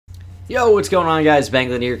Yo, what's going on, guys?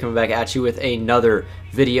 Bengal here, coming back at you with another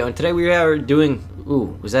video. And today we are doing,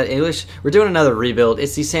 was that English? We're doing another rebuild.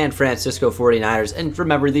 It's the San Francisco 49ers. And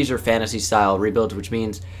remember, these are fantasy style rebuilds, which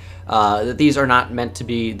means that these are not meant to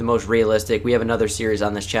be the most realistic. We have another series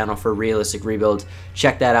on this channel for realistic rebuilds.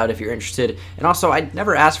 Check that out if you're interested. And also, I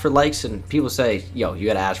never ask for likes, and people say, yo, you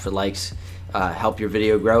gotta ask for likes. Help your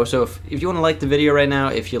video grow. So if you want to like the video right now,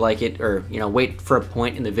 if you like it, or wait for a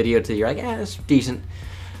point in the video till you're like, yeah, it's decent.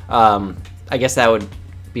 I guess that would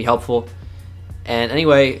be helpful. And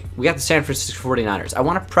anyway, we got the San Francisco 49ers. I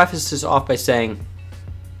want to preface this off by saying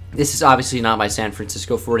this is obviously not my San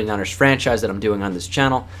Francisco 49ers franchise that I'm doing on this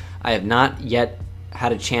channel. I have not yet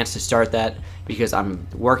had a chance to start that because I'm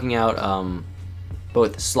working out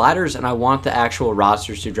both sliders, and I want the actual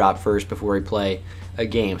rosters to drop first before we play a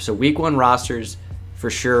game. So week 1 rosters, for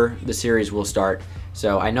sure, the series will start.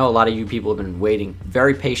 So I know a lot of you people have been waiting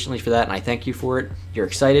very patiently for that, and I thank you for it. You're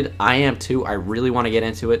excited. I am too. I really want to get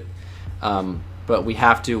into it. But we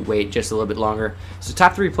have to wait just a little bit longer. So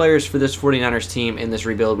top 3 players for this 49ers team in this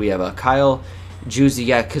rebuild, we have Kyle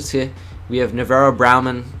Juszczyk, we have Navarro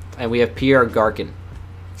Bowman, and we have Pierre Garkin.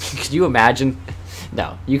 Could you imagine?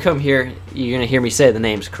 No, you come here, you're going to hear me say the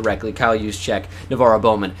names correctly. Kyle Juszczyk, Navarro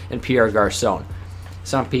Bowman, and Pierre Garçon.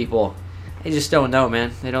 Some people, they just don't know,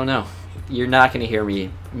 man. They don't know. You're not going to hear me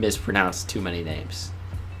mispronounce too many names.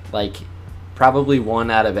 Like, probably 1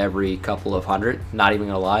 out of every couple of hundred. Not even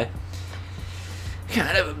going to lie.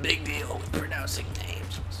 Kind of a big deal with pronouncing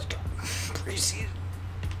names. Preseason.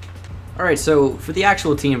 Alright, so for the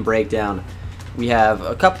actual team breakdown, we have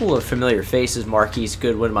a couple of familiar faces. Marquise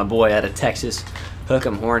Goodwin, my boy out of Texas. Hook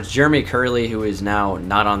 'em horns. Jeremy Curley, who is now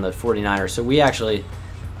not on the 49ers. So we actually,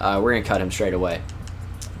 we're going to cut him straight away.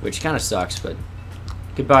 Which kind of sucks, but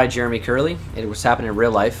goodbye, Jeremy Curley. It was happening in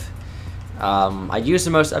real life. I used the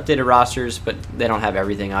most updated rosters, but they don't have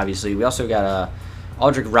everything, obviously. We also got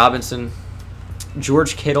Aldrick Robinson,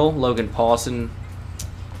 George Kittle, Logan Paulson.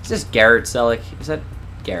 Is this Garrett Selleck? Is that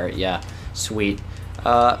Garrett? Yeah. Sweet.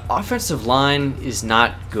 Offensive line is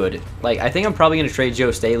not good. Like, I think I'm probably going to trade Joe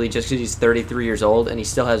Staley just because he's 33 years old and he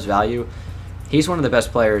still has value. He's one of the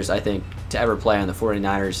best players, I think, to ever play on the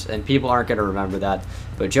 49ers, and people aren't going to remember that.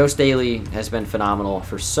 But Joe Staley has been phenomenal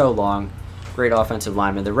for so long. Great offensive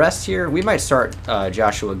lineman. The rest here, we might start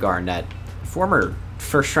Joshua Garnett, former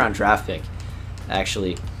first-round draft pick,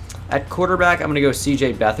 actually. At quarterback, I'm going to go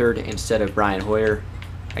C.J. Beathard instead of Brian Hoyer.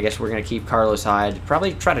 I guess we're going to keep Carlos Hyde.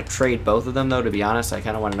 Probably try to trade both of them, though, to be honest. I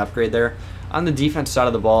kind of want an upgrade there. On the defense side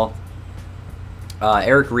of the ball,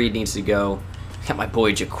 Eric Reed needs to go. Got my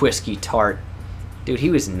boy Jaquiski Tart. Dude,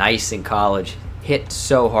 he was nice in college. Hit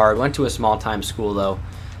so hard. Went to a small-time school, though.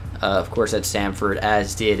 Of course, at Stanford,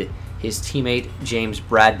 as did his teammate, James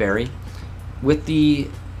Bradbury. With the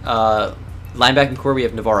linebacking core, we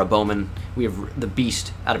have Navarro Bowman. We have the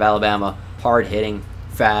beast out of Alabama. Hard-hitting,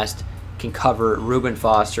 fast, can cover. Reuben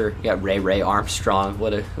Foster. You got Ray Armstrong.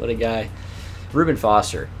 What a guy. Reuben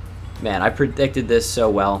Foster. Man, I predicted this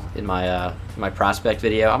so well in my my prospect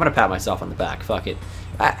video. I'm going to pat myself on the back. Fuck it.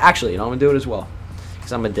 Actually, I'm going to do it as well,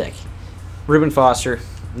 because I'm a dick. Reuben Foster,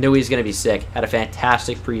 knew he's going to be sick. Had a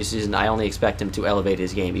fantastic preseason. I only expect him to elevate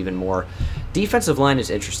his game even more. Defensive line is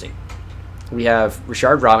interesting. We have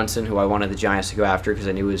Rashard Robinson, who I wanted the Giants to go after because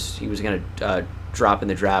I knew he was going to drop in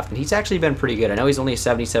the draft. And he's actually been pretty good. I know he's only a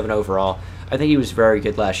 77 overall. I think he was very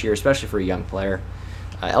good last year, especially for a young player.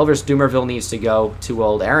 Elvis Dumerville needs to go. Too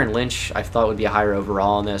old. Aaron Lynch, I thought, would be a higher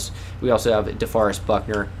overall in this. We also have DeForest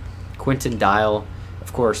Buckner, Quentin Dial,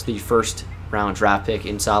 of course, the first-round draft pick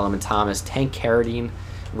in Solomon Thomas, Tank Carradine,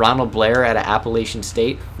 Ronald Blair out of Appalachian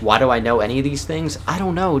State. Why do I know any of these things? I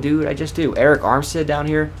don't know, dude. I just do. Eric Armstead down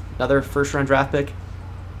here, another first-round draft pick.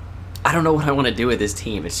 I don't know what I want to do with this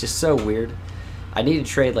team. It's just so weird. I need to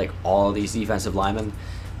trade, like, all of these defensive linemen.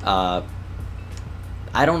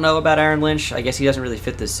 I don't know about Aaron Lynch. I guess he doesn't really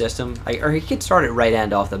fit this system. Or he could start at right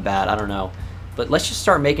end off the bat. I don't know. But let's just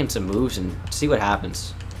start making some moves and see what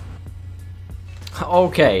happens.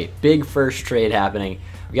 Okay, big first trade happening.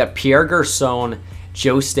 We got Pierre Garçon,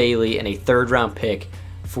 Joe Staley, and a 3rd-round pick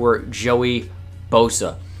for Joey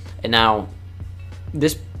Bosa. And now,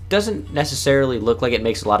 this doesn't necessarily look like it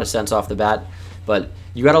makes a lot of sense off the bat, but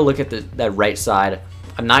you got to look at that right side.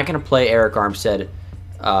 I'm not going to play Eric Armstead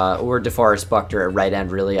or DeForest Buckner at right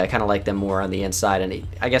end, really. I kind of like them more on the inside, and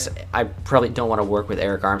I guess I probably don't want to work with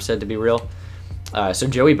Eric Armstead, to be real. So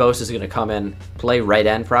Joey Bosa is going to come in, play right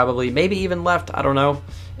end probably, maybe even left, I don't know.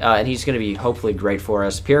 And he's going to be hopefully great for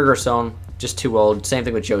us. Pierre Garçon, just too old. Same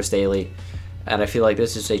thing with Joe Staley. And I feel like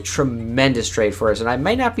this is a tremendous trade for us. And I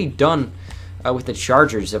might not be done with the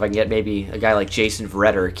Chargers if I can get maybe a guy like Jason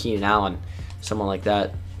Verrett or Keenan Allen, someone like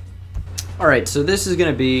that. Alright, so this is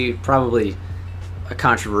going to be probably a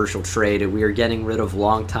controversial trade. We are getting rid of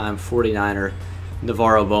longtime 49er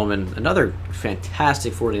Navarro Bowman, another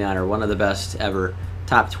fantastic 49er, one of the best ever,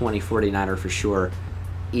 top 20 49er for sure,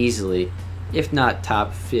 easily, if not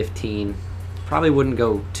top 15. Probably wouldn't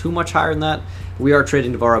go too much higher than that. We are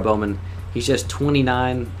trading Navarro Bowman. He's just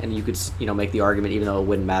 29, and you could, make the argument, even though it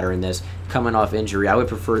wouldn't matter in this, coming off injury. I would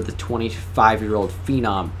prefer the 25-year-old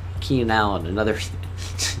phenom, Keenan Allen. Another,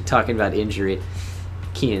 talking about injury,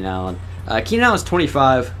 Keenan Allen. Keenan Allen's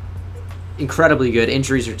 25, incredibly good.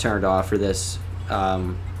 Injuries are turned off for this.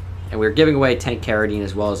 And we're giving away Tank Carradine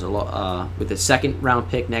as well as with the second-round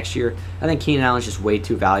pick next year. I think Keenan Allen's just way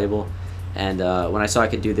too valuable. And when I saw I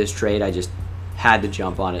could do this trade, I just had to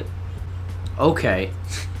jump on it. Okay.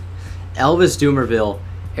 Elvis Dumerville,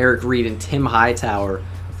 Eric Reed, and Tim Hightower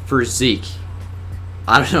for Zeke.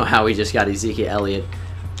 I don't know how we just got Ezekiel Elliott.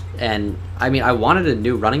 And, I mean, I wanted a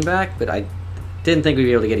new running back, but I didn't think we'd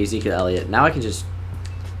be able to get Ezekiel Elliott. Now I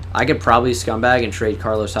could probably scumbag and trade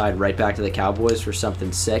Carlos Hyde right back to the Cowboys for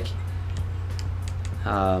something sick.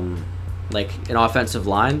 Like an offensive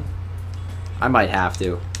line. I might have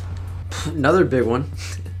to. Another big one.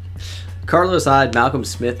 Carlos Hyde, Malcolm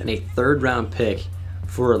Smith, and a third-round pick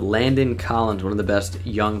for Landon Collins, one of the best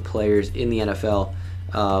young players in the NFL,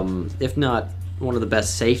 if not one of the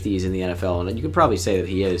best safeties in the NFL, and you could probably say that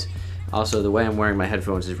he is. Also, the way I'm wearing my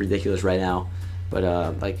headphones is ridiculous right now,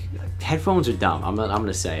 but like headphones are dumb. I'm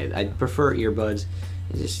gonna say it. I prefer earbuds.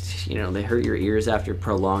 It's just they hurt your ears after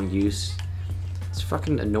prolonged use. It's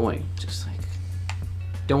fucking annoying. Just like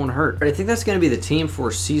don't hurt. But I think that's gonna be the team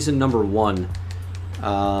for season number 1.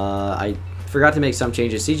 I forgot to make some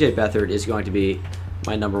changes. CJ Beathard is going to be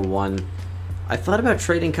my number 1. I thought about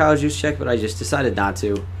trading Kyle Juszczyk, but I just decided not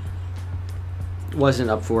to. Wasn't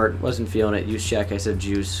up for it. Wasn't feeling it. Juszczyk, I said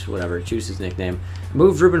Juice. Whatever. Juice is his nickname.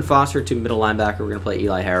 Moved Reuben Foster to middle linebacker. We're going to play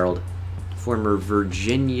Eli Harold. Former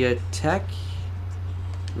Virginia Tech?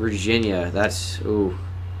 Virginia. That's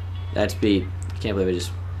beat. Can't believe I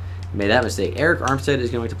just made that mistake. Eric Armstead is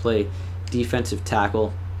going to play defensive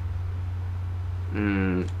tackle.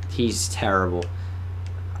 He's terrible.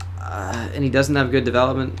 And he doesn't have good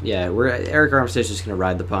development. Yeah, Eric Armstead's just going to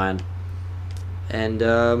ride the pine. And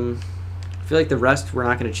I feel like the rest we're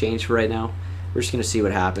not going to change for right now. We're just going to see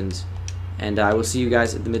what happens. And I will see you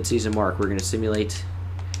guys at the midseason mark. We're going to simulate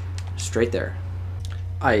straight there.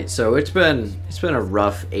 Alright, so it's been a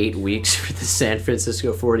rough 8 weeks for the San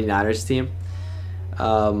Francisco 49ers team.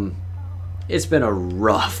 It's been a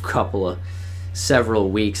rough several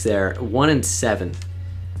weeks there. 1-7.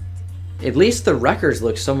 At least the records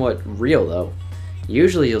look somewhat real, though.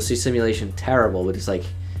 Usually you'll see simulation terrible, but it's like,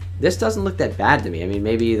 this doesn't look that bad to me. I mean,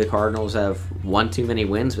 maybe the Cardinals have one too many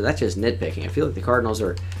wins, but that's just nitpicking. I feel like the Cardinals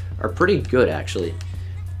are pretty good, actually.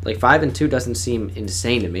 Like, 5-2 doesn't seem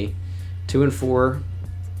insane to me. 2-4,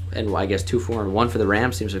 and I guess 2-4-1 for the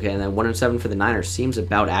Rams seems okay, and then 1-7 for the Niners seems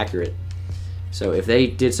about accurate. So if they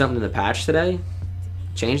did something in the patch today,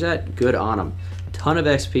 change that, good on them. Ton of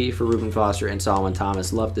XP for Reuben Foster and Solomon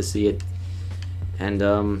Thomas. Love to see it.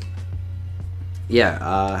 And,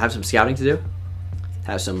 yeah, have some scouting to do.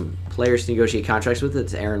 Have some players to negotiate contracts with.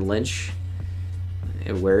 It's Aaron Lynch.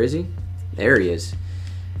 And where is he? There he is.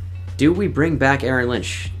 Do we bring back Aaron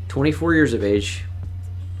Lynch? 24 years of age.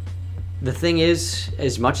 The thing is,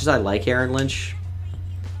 as much as I like Aaron Lynch,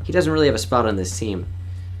 he doesn't really have a spot on this team.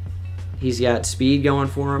 He's got speed going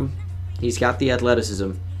for him. He's got the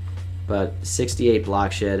athleticism. But 68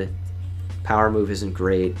 block shed. Power move isn't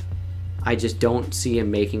great. I just don't see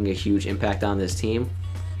him making a huge impact on this team.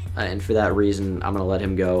 And for that reason, I'm going to let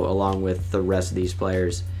him go along with the rest of these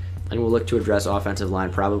players. And we'll look to address offensive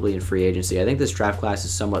line probably in free agency. I think this draft class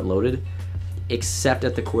is somewhat loaded, except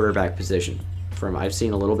at the quarterback position. From I've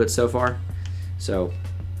seen a little bit so far. So,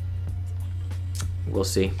 we'll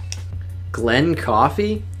see. Glenn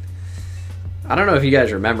Coffey? I don't know if you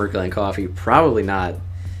guys remember Glenn Coffey. Probably not.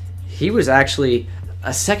 He was actually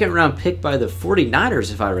a second-round pick by the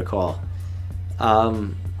 49ers, if I recall.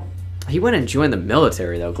 He went and joined the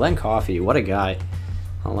military, though. Glenn Coffey, what a guy.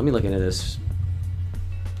 Oh, let me look into this.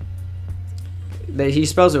 He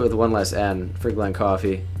spells it with one less N for Glenn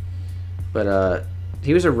Coffey. But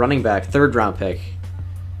he was a running back, third-round pick.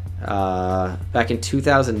 Back in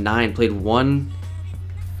 2009, played 1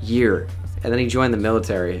 year. And then he joined the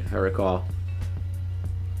military, if I recall.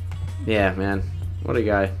 Yeah, man. What a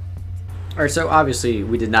guy. Alright, so obviously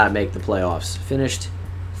we did not make the playoffs. Finished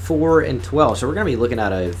 4-12. So we're going to be looking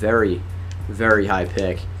at a very, very high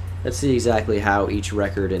pick. Let's see exactly how each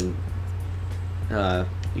record and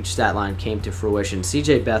each stat line came to fruition.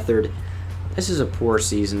 CJ Beathard, This is a poor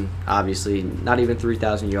season, obviously. Not even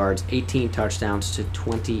 3,000 yards, 18 touchdowns to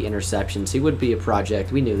 20 interceptions. He would be a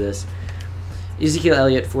project. We knew this. Ezekiel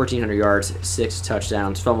Elliott, 1,400 yards, 6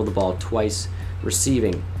 touchdowns, fumbled the ball twice.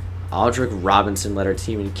 Receiving, Aldrick Robinson led our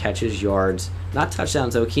team in catches, yards. Not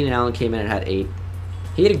touchdowns, though. Keenan Allen came in and had 8.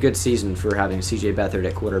 He had a good season for having C.J. Beathard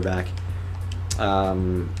at quarterback.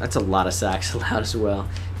 That's a lot of sacks allowed as well.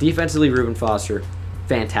 Defensively, Reuben Foster,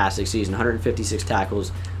 fantastic season. 156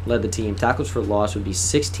 tackles, led the team. Tackles for loss would be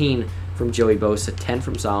 16 from Joey Bosa, 10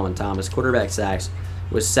 from Solomon Thomas. Quarterback sacks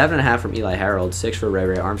was 7.5 from Eli Harold, 6 for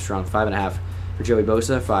Ray Armstrong, 5.5 for Joey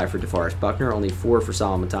Bosa, 5 for DeForest Buckner, only 4 for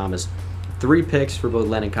Solomon Thomas. 3 picks for both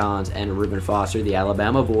Lennon Collins and Reuben Foster, the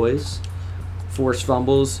Alabama boys. Forced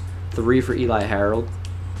fumbles, 3 for Eli Harold.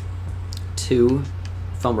 2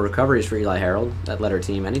 fumble recoveries for Eli Harold. That led our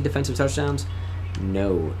team. Any defensive touchdowns?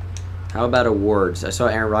 No. How about awards? I saw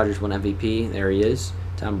Aaron Rodgers won MVP. There he is.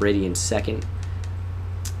 Tom Brady in second.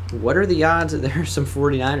 What are the odds that there are some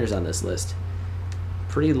 49ers on this list?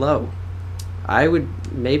 Pretty low. I would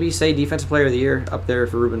maybe say Defensive Player of the Year up there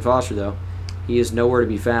for Reuben Foster, though. He is nowhere to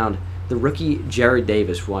be found. The rookie Jared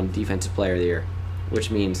Davis won Defensive Player of the Year,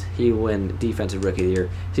 which means he will win Defensive Rookie of the Year.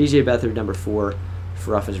 C.J. Beathard, number 4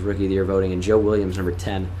 for Offensive Rookie of the Year voting, and Joe Williams, number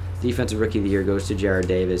 10. Defensive Rookie of the Year goes to Jared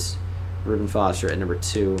Davis. Reuben Foster at number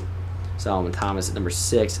 2. Solomon Thomas at number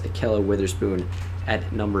 6. Ahkello Witherspoon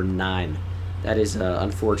at number 9. That is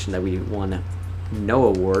unfortunate that we won no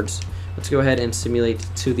awards. Let's go ahead and simulate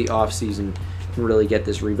to the offseason and really get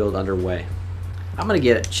this rebuild underway. I'm going to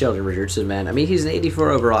get Sheldon Richardson, man. I mean, he's an 84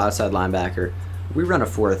 overall outside linebacker. We run a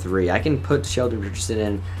 4-3. I can put Sheldon Richardson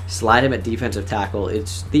in, slide him at defensive tackle.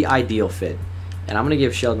 It's the ideal fit. And I'm going to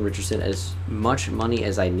give Sheldon Richardson as much money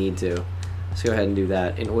as I need to. Let's go ahead and do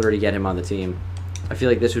that in order to get him on the team. I feel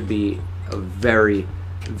like this would be a very,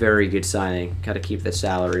 very good signing. Got to keep the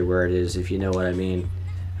salary where it is, if you know what I mean.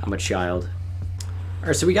 I'm a child. All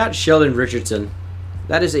right, so we got Sheldon Richardson.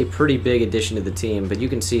 That is a pretty big addition to the team, but you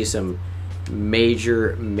can see some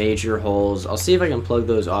major holes. I'll see if I can plug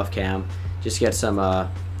those off cam. Just get some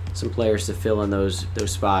players to fill in those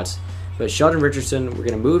spots. But Sheldon Richardson, we're going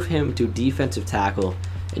to move him to defensive tackle,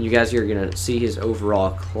 and you guys are going to see his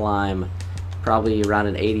overall climb probably around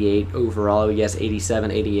an 88 overall. I would guess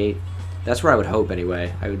 87, 88. That's where I would hope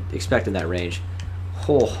anyway. I would expect in that range.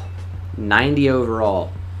 90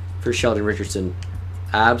 overall for Sheldon Richardson.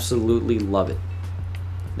 Absolutely love it.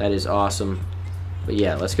 That is awesome. But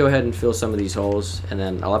yeah, let's go ahead and fill some of these holes, and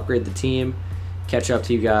then I'll upgrade the team, catch up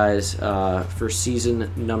to you guys for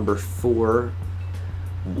season number 4.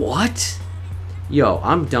 What? Yo,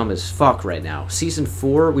 I'm dumb as fuck right now. Season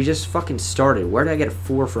 4, we just fucking started. Where did I get a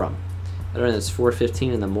 4 from? I don't know, it's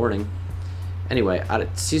 4:15 in the morning. Anyway,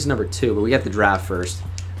 season number 2, but we got the draft first.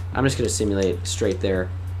 I'm just going to simulate straight there.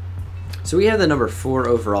 So we have the number 4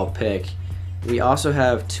 overall pick. We also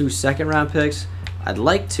have 2 second-round picks. I'd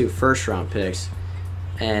like 2 first-round picks.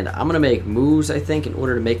 And I'm going to make moves, I think, in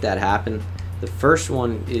order to make that happen. The first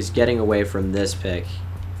one is getting away from this pick.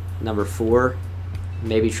 Number 4,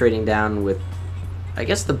 maybe trading down with, I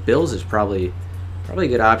guess the Bills is probably a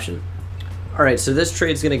good option. All right, so this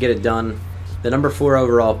trade's going to get it done. The number 4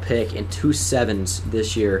 overall pick and 2 7s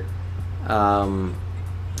this year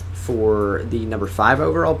for the number 5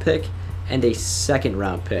 overall pick and a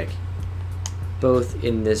second-round pick, both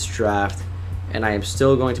in this draft. And I am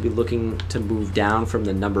still going to be looking to move down from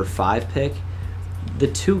the number 5 pick. The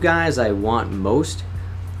 2 guys I want most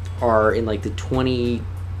are in like the 20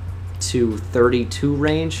 to 32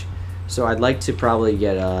 range. So I'd like to probably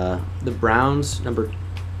get the Browns, number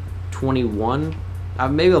 21.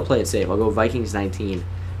 Maybe I'll play it safe. I'll go Vikings 19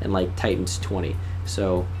 and like Titans 20.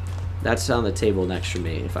 So that's on the table next for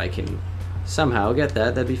me. If I can somehow get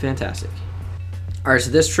that, that'd be fantastic. All right,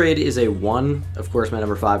 so this trade is a 1, of course, my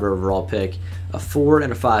number 5 overall pick, a 4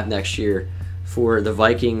 and a 5 next year for the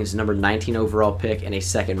Vikings, number 19 overall pick, and a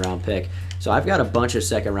second-round pick. So I've got a bunch of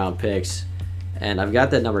second-round picks, and I've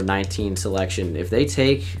got that number 19 selection. If they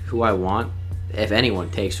take who I want, if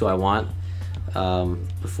anyone takes who I want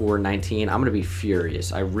before 19, I'm going to be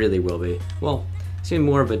furious. I really will be. Well, it's going to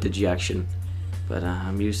be more of a dejection, but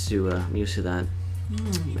I'm used to that.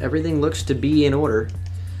 Everything looks to be in order.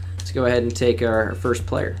 Let's go ahead and take our first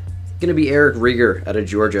player. Going to be Eric Rieger out of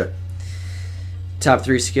Georgia. Top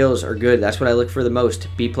 3 skills are good. That's what I look for the most.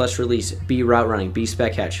 B+ release, B route running, B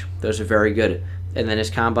spec catch. Those are very good. And then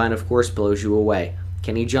his combine, of course, blows you away.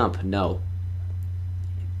 Can he jump? No.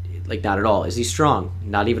 Like, not at all. Is he strong?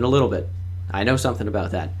 Not even a little bit. I know something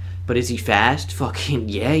about that. But is he fast? Fucking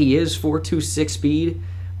yeah, he is. 4.26 speed.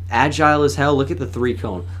 Agile as hell. Look at the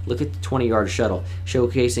 3-cone. Look at the 20-yard shuttle.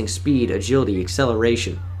 Showcasing speed, agility,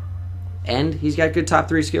 acceleration. and he's got good top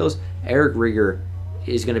 3 skills. Eric Rieger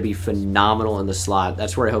is going to be phenomenal in the slot.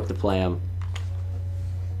 That's where I hope to play him.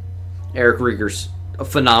 Eric Rieger's a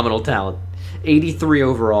phenomenal talent. 83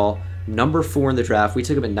 overall, number 4 in the draft. We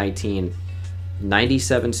took him at 19.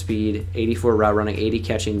 97 speed, 84 route running, 80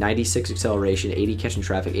 catching, 96 acceleration, 80 catching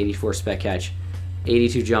traffic, 84 spec catch,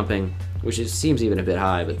 82 jumping, which seems even a bit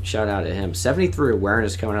high, but shout out to him. 73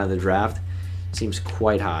 awareness coming out of the draft seems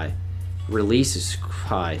quite high. Release is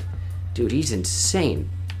high. Dude, he's insane.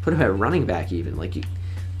 Put him at running back even. Like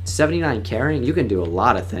 79 carrying, you can do a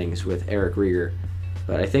lot of things with Eric Rieger,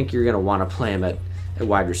 but I think you're going to want to play him at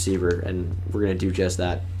wide receiver, and we're going to do just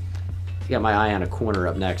that. I got my eye on a corner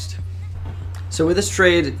up next. So with this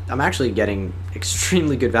trade, I'm actually getting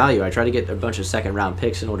extremely good value. I tried to get a bunch of second-round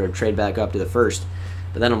picks in order to trade back up to the first,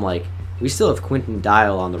 but then I'm like, we still have Quinton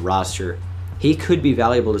Dial on the roster. He could be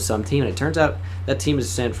valuable to some team, and it turns out that team is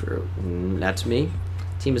Stanford. That's me.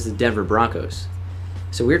 Team is the Denver Broncos.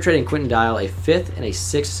 So we're trading Quinton Dial a 5th and a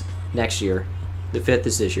 6th next year. The 5th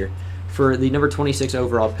is this year for the number 26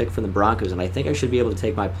 overall pick from the Broncos, and I think I should be able to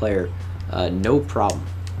take my player no problem.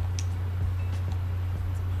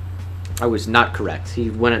 I was not correct.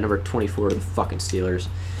 He went at number 24 to the fucking Steelers.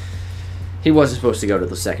 He wasn't supposed to go to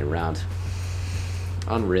the second round.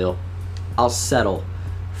 Unreal. I'll settle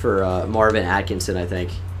for Marvin Atkinson, I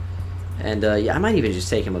think. And yeah, I might even just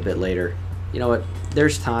take him a bit later. You know what?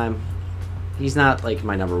 There's time. He's not like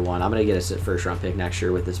my number 1. I'm going to get a first round pick next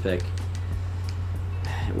year with this pick.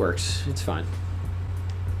 It works. It's fine.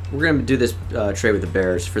 We're going to do this trade with the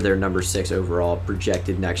Bears for their number 6 overall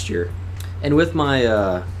projected next year. And with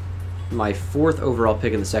my my 4th overall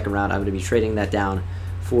pick in the second round, I'm going to be trading that down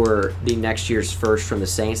for the next year's first from the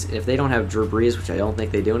Saints. If they don't have Drew Brees, which I don't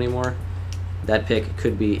think they do anymore, that pick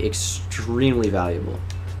could be extremely valuable.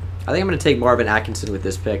 I think I'm going to take Marvin Atkinson with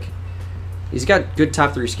this pick. He's got good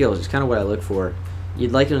top 3 skills. It's kind of what I look for.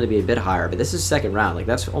 You'd like him to be a bit higher, but this is second round. Like,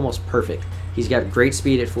 that's almost perfect. He's got great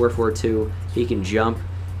speed at 4.42. He can jump.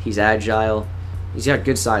 He's agile. He's got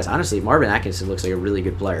good size. Honestly, Marvin Atkinson looks like a really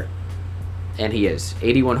good player. And he is.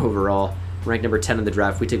 81 overall, ranked number 10 in the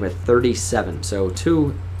draft. We took him at 37. So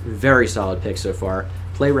 2 very solid picks so far.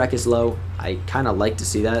 Play rec is low. I kind of like to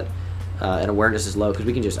see that. And awareness is low because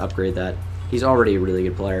we can just upgrade that. He's already a really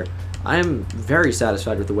good player. I am very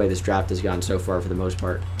satisfied with the way this draft has gone so far for the most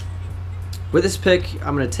part. With this pick,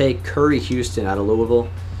 I'm going to take Curry Houston out of Louisville.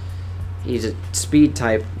 He's a speed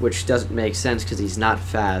type, which doesn't make sense because he's not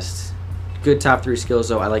fast. Good top 3 skills,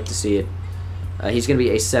 though. I like to see it. He's going to be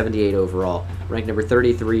a 78 overall, ranked number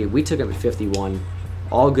 33. We took him at 51.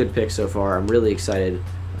 All good picks so far. I'm really excited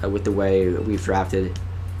with the way we've drafted.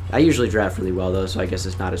 I usually draft really well, though, so I guess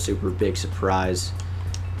it's not a super big surprise.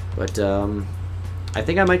 But I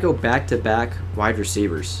think I might go back-to-back wide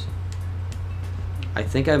receivers. I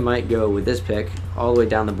think I might go with this pick all the way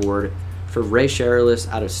down the board for Ray Sherrillis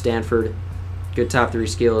out of Stanford. Good top 3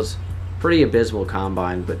 skills. Pretty abysmal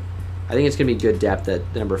combine, but I think it's going to be good depth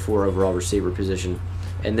at the number 4 overall receiver position.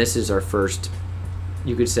 And this is our first,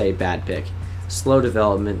 you could say, bad pick. Slow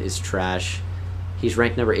development is trash. He's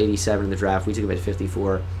ranked number 87 in the draft. We took him at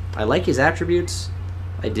 54. I like his attributes.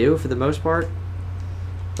 I do, for the most part.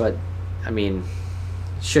 But, I mean,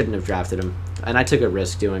 shouldn't have drafted him. And I took a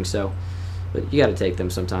risk doing so. But you got to take them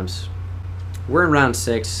sometimes. We're in round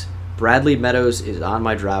 6. Bradley Meadows is on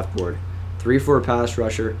my draft board. 3-4 pass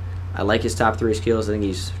rusher. I like his top 3 skills. I think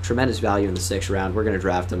he's tremendous value in the 6th round. We're going to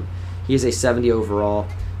draft him. He is a 70 overall.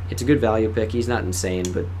 It's a good value pick. He's not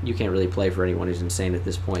insane, but you can't really play for anyone who's insane at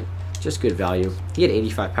this point. Just good value. He had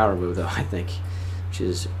 85 power move, though, I think, which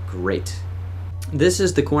is great. This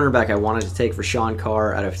is the cornerback I wanted to take for Sean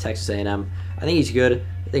Carr out of Texas A&M. I think he's good.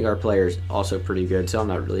 I think our player is also pretty good, so I'm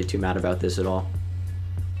not really too mad about this at all.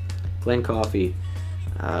 Glenn Coffey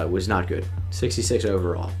was not good. 66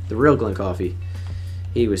 overall. The real Glenn Coffey.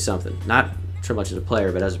 He was something. Not so much as a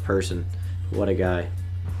player, but as a person. What a guy.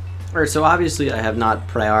 Alright, so obviously I have not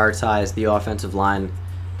prioritized the offensive line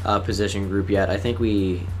position group yet. I think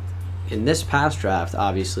in this past draft,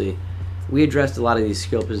 obviously, we addressed a lot of these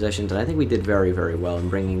skill positions, and I think we did very, very well in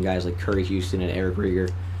bringing guys like Curry Houston and Eric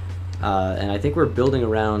Rieger. And I think we're building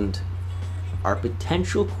around our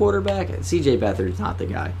potential quarterback. CJ Beathard's not the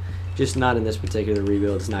guy. Just not in this particular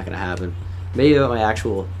rebuild. It's not going to happen. Maybe my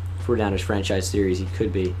actual 49ers franchise series, he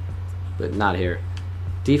could be, but not here.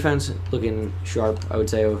 Defense looking sharp, I would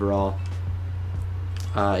say, overall.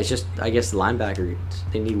 It's just, I guess, the linebackers,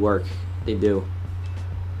 they need work. They do.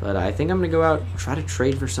 But I think I'm going to go out, try to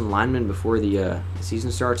trade for some linemen before the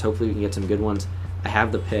season starts. Hopefully we can get some good ones. I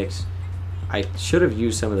have the picks. I should have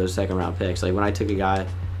used some of those second-round picks. Like, when I took a guy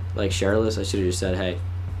like Sherrillis, I should have just said, hey,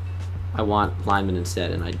 I want linemen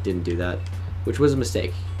instead, and I didn't do that, which was a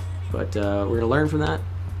mistake. But we're going to learn from that.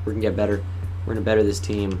 We're going to get better. We're going to better this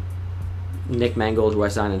team. Nick Mangold, who I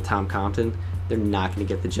signed, and Tom Compton, they're not going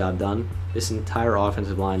to get the job done. This entire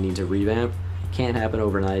offensive line needs a revamp. Can't happen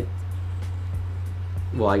overnight.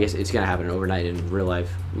 Well, I guess it's going to happen overnight in real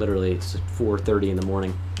life. Literally, it's 4:30 in the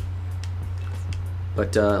morning.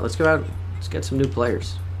 But let's go out. Let's get some new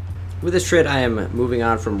players. With this trade, I am moving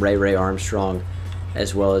on from Ray Armstrong,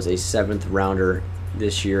 as well as a 7th rounder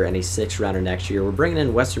this year and a 6th rounder next year. We're bringing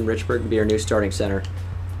in Weston Richburg to be our new starting center.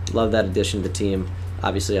 Love that addition to the team.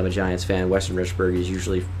 Obviously, I'm a Giants fan. Weston Richburg is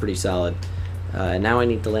usually pretty solid. And now I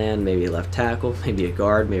need to land maybe a left tackle, maybe a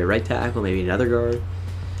guard, maybe a right tackle, maybe another guard.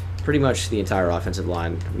 Pretty much the entire offensive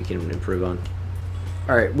line we can improve on.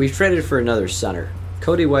 Alright, we've traded for another center.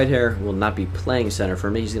 Cody Whitehair will not be playing center for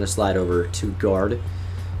me. He's going to slide over to guard.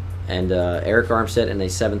 And Eric Armstead and a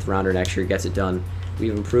 7th rounder next year gets it done.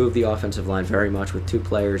 We've improved the offensive line very much with 2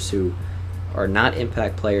 players who are not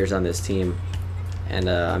impact players on this team. And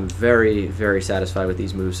I'm very, very satisfied with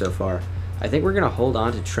these moves so far. I think we're going to hold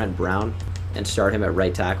on to Trent Brown and start him at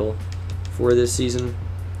right tackle for this season.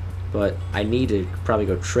 But I need to probably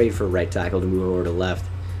go trade for right tackle to move over to left,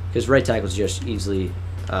 because right tackle is just easily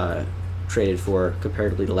traded for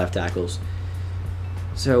comparatively to left tackles.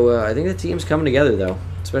 So I think the team's coming together, though,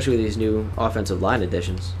 especially with these new offensive line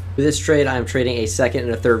additions. With this trade, I'm trading a 2nd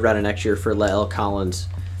and a 3rd rounder next year for Lael Collins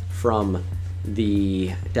from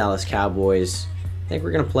the Dallas Cowboys. I think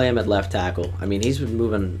we're going to play him at left tackle. I mean, he's been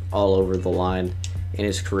moving all over the line in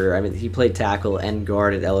his career. I mean, he played tackle and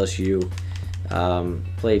guard at LSU,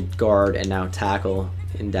 played guard and now tackle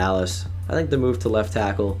in Dallas. I think the move to left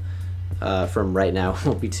tackle from right now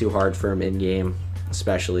won't be too hard for him in-game,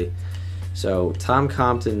 especially. So Tom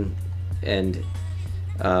Compton and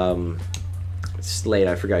Slade,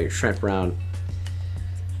 I forgot your Trent Brown.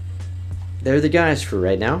 They're the guys for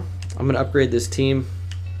right now. I'm going to upgrade this team.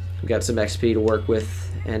 We've got some XP to work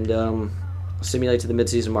with and simulate to the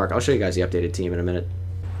midseason mark. I'll show you guys the updated team in a minute.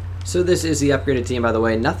 So this is the upgraded team, by the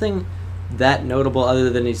way. Nothing that notable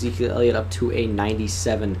other than Ezekiel Elliott up to a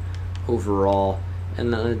 97 overall.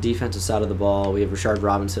 And on the defensive side of the ball, we have Rashard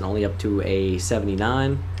Robinson only up to a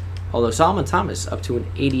 79. Although Solomon Thomas up to an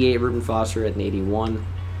 88, Reuben Foster at an 81.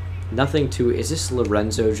 Nothing to... Is this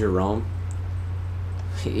Lorenzo Jerome?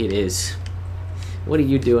 It is. What are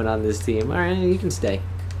you doing on this team? All right, you can stay.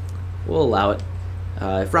 We'll allow it.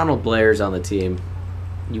 If Ronald Blair's on the team,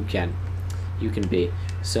 you can be.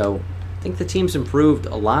 So I think the team's improved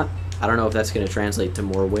a lot. I don't know if that's going to translate to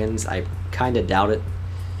more wins. I kind of doubt it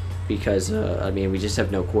because, I mean, we just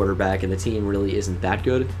have no quarterback and the team really isn't that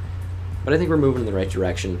good. But I think we're moving in the right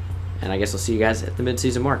direction. And I guess I'll see you guys at the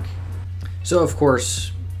midseason mark. So, of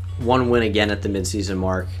course, 1 win again at the midseason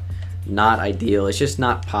mark. Not ideal. It's just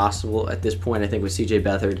not possible at this point, I think, with C.J.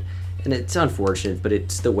 Beathard. And it's unfortunate, but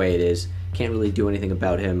it's the way it is. Can't really do anything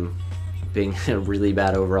about him being really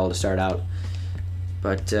bad overall to start out.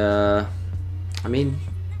 But, I mean,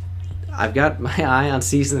 I've got my eye on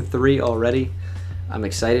Season 3 already. I'm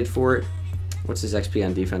excited for it. What's his XP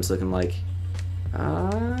on defense looking like?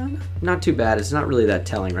 Not too bad. It's not really that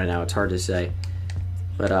telling right now. It's hard to say.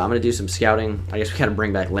 But I'm going to do some scouting. I guess we got to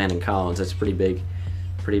bring back Landon Collins. That's a pretty big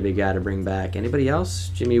guy to bring back. Anybody else?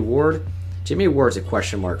 Jimmy Ward? Jimmy Ward's a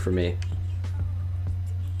question mark for me.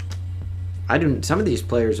 Some of these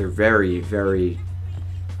players are very, very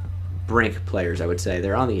brink players, I would say.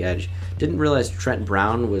 They're on the edge. Didn't realize Trent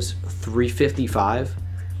Brown was 355.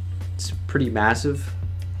 It's pretty massive.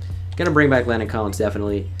 Going to bring back Landon Collins,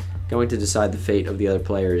 definitely. Going to decide the fate of the other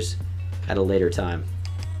players at a later time.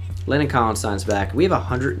 Landon Collins signs back. We have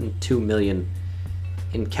 $102 million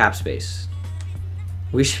in cap space.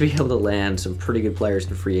 We should be able to land some pretty good players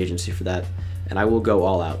in free agency for that, and I will go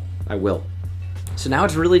all out. I will. So now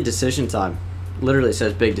it's really decision time. Literally it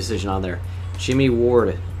says big decision on there. Jimmy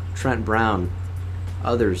Ward, Trent Brown,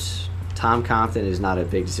 others. Tom Compton is not a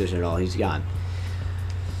big decision at all. He's gone.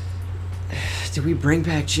 Did we bring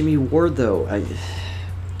back Jimmy Ward, though?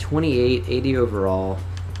 28, 80 overall.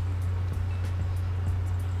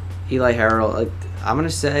 Eli Harrell. I'm gonna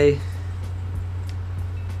say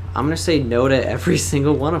no to every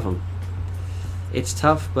single one of them. It's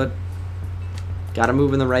tough, but gotta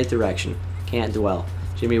move in the right direction. Can't dwell.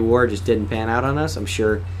 Jimmy Ward just didn't pan out on us. I'm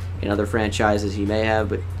sure in other franchises he may have,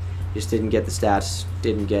 but just didn't get the stats.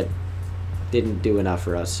 Didn't do enough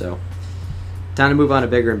for us. So time to move on to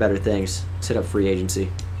bigger and better things. Set up free agency.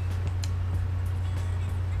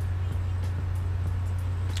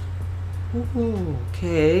 Ooh,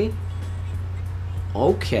 okay.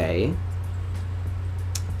 Okay.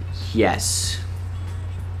 Yes.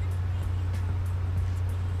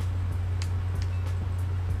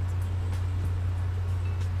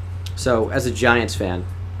 So, as a Giants fan,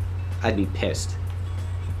 I'd be pissed.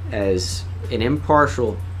 As an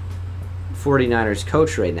impartial 49ers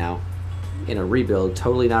coach right now, in a rebuild,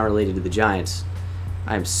 totally not related to the Giants,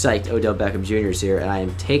 I'm psyched Odell Beckham Jr. is here, and I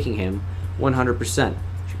am taking him 100%.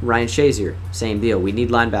 Ryan Shazier, same deal. We need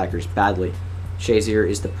linebackers badly. Shazier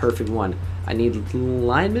is the perfect one. I need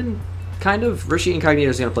linemen, kind of. Richie Incognito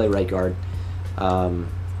is going to play right guard.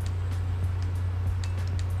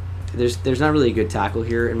 There's not really a good tackle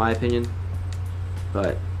here, in my opinion.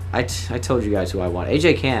 But I told you guys who I want.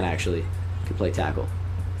 AJ Cann, actually, could play tackle.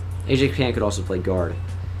 AJ Cann could also play guard.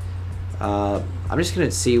 I'm just going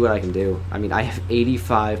to see what I can do. I mean, I have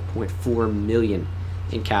 $85.4 million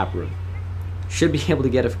in cap room. Should be able to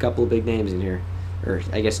get a couple of big names in here. Or,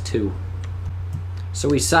 I guess, 2. So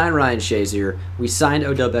we signed Ryan Shazier, we signed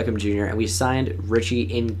Odell Beckham Jr., and we signed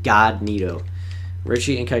Richie Incognito.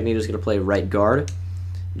 Richie Incognito is going to play right guard.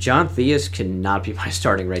 John Theus cannot be my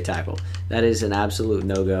starting right tackle. That is an absolute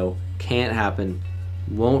no-go. Can't happen.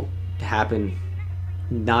 Won't happen.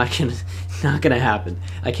 Not gonna happen.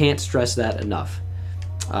 I can't stress that enough.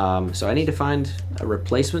 So I need to find a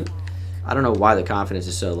replacement. I don't know why the confidence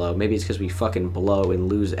is so low. Maybe it's because we fucking blow and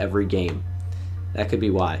lose every game. That could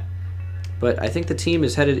be why. But I think the team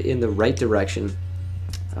is headed in the right direction.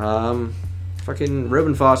 Fucking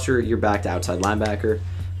Reuben Foster, you're back to outside linebacker.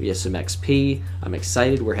 We have some XP. I'm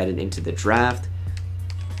excited. We're headed into the draft.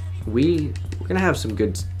 We're gonna have some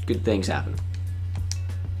good things happen.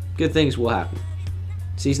 Good things will happen.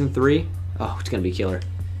 Season 3, oh, it's gonna be killer.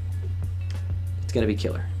 It's gonna be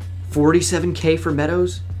killer. 47K for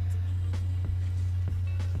Meadows.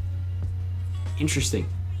 Interesting.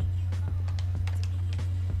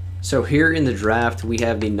 So here in the draft, we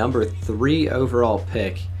have the number 3 overall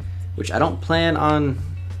pick, which I don't plan on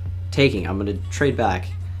taking. I'm going to trade back.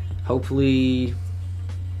 Hopefully,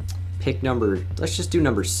 pick number, let's just do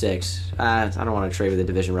number 6. I don't want to trade with a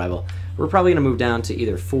division rival. We're probably going to move down to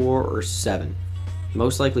either 4 or 7.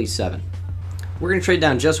 Most likely 7. We're going to trade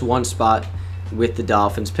down just one spot with the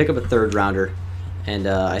Dolphins, pick up a 3rd rounder, and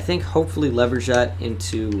I think hopefully leverage that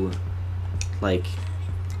into, like,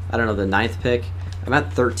 I don't know, the 9th pick. I'm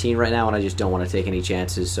at 13 right now, and I just don't want to take any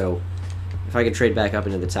chances, so if I could trade back up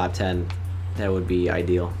into the top 10, that would be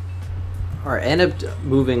ideal. All right, I end up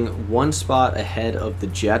moving one spot ahead of the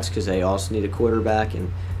Jets because they also need a quarterback,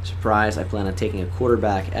 and surprise, I plan on taking a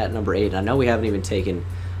quarterback at number 8. And I know we haven't even taken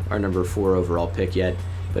our number 4 overall pick yet,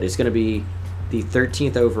 but it's going to be the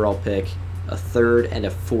 13th overall pick, a 3rd, and a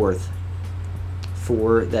 4th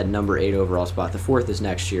for that number 8 overall spot. The 4th is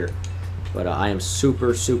next year, but I am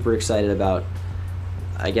super, super excited about,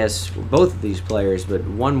 I guess, both of these players, but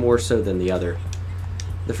one more so than the other.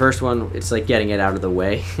 The first one, it's like getting it out of the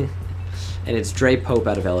way, and it's Dre Pope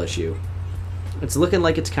out of LSU. It's looking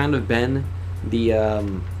like it's kind of been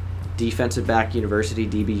the defensive back university,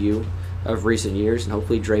 DBU, of recent years, and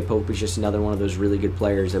hopefully Dre Pope is just another one of those really good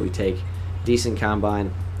players that we take. Decent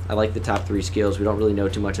combine. I like the top 3 skills. We don't really know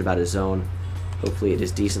too much about his zone. Hopefully it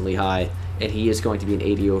is decently high, and he is going to be an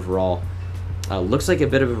 80 overall. Looks like a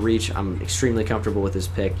bit of a reach. I'm extremely comfortable with this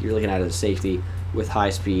pick. You're looking at it as a safety with high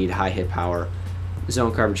speed, high hit power.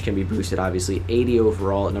 Zone coverage can be boosted, obviously. 80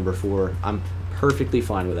 overall at number 4. I'm perfectly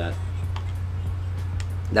fine with that.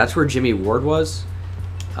 That's where Jimmy Ward was,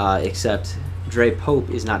 except Dre Pope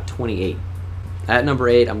is not 28. At number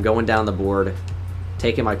 8, I'm going down the board,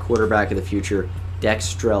 taking my quarterback of the future,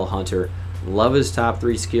 Dextrell Hunter. Love his top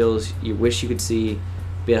 3 skills. You wish you could see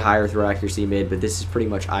a bit higher throw accuracy mid, but this is pretty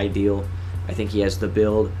much ideal. I think he has the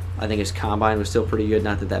build. I think his combine was still pretty good.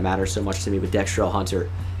 Not that that matters so much to me, but Dextrell Hunter,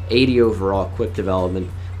 80 overall, quick development.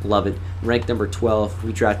 Love it. Ranked number 12.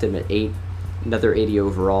 We drafted him at 8. Another 80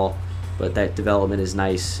 overall, but that development is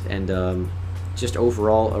nice. And just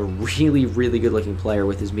overall, a really, really good-looking player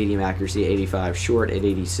with his medium accuracy at 85, short at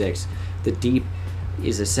 86. The deep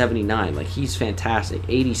is a 79. Like, he's fantastic.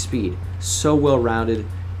 80 speed. So well-rounded.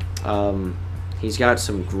 He's got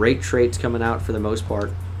some great traits coming out for the most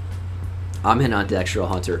part. I'm in on Dextrell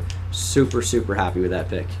Hunter. Super, super happy with that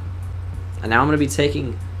pick. And now I'm going to be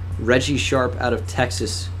taking Reggie Sharp out of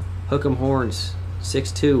Texas. Hook 'em horns.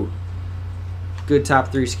 6'2". Good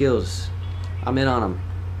top 3 skills. I'm in on him.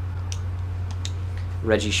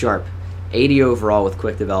 Reggie Sharp. 80 overall with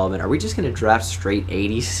quick development. Are we just going to draft straight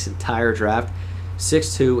 80s this entire draft?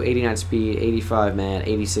 6'2", 89 speed, 85 man,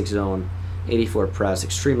 86 zone, 84 press.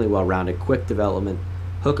 Extremely well-rounded. Quick development.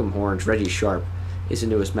 Hook 'em horns. Reggie Sharp is the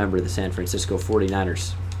newest member of the San Francisco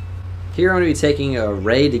 49ers. Here I'm going to be taking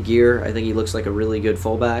Ray DeGear. I think he looks like a really good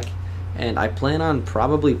fullback, and I plan on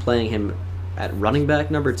probably playing him at running back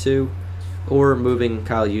number 2 or moving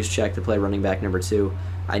Kyle Juszczyk to play running back number 2.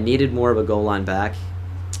 I needed more of a goal line back,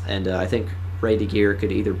 And I think Ray DeGear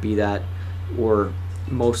could either be that or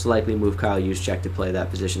most likely move Kyle Juszczyk to play that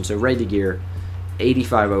position. So Ray DeGear,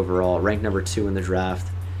 85 overall, ranked number 2 in the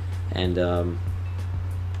draft, and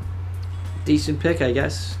decent pick, I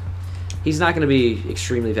guess. He's not going to be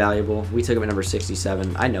extremely valuable. We took him at number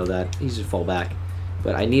 67. I know that. He's a fullback.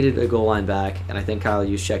 But I needed a goal line back, and I think Kyle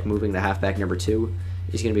Juszczyk moving to halfback number 2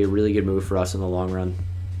 is going to be a really good move for us in the long run.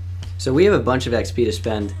 So we have a bunch of XP to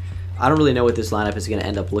spend. I don't really know what this lineup is going to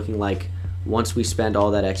end up looking like once we spend all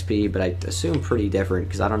that XP, but I assume pretty different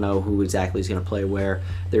because I don't know who exactly is going to play where.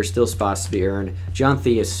 There's still spots to be earned. John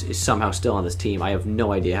Theus is somehow still on this team. I have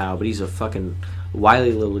no idea how, but he's a fucking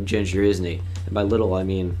wily little ginger, isn't he? And by little, I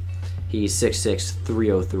mean he's 6'6",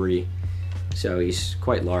 303. So he's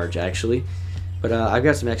quite large, actually. But I've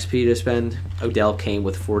got some XP to spend. Odell came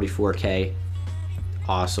with 44K.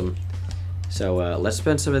 Awesome. So let's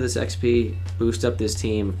spend some of this XP, boost up this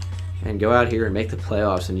team, and go out here and make the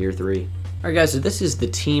playoffs in year 3. Alright guys, so this is the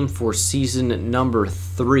team for season number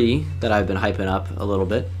 3 that I've been hyping up a little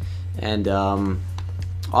bit. And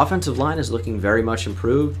offensive line is looking very much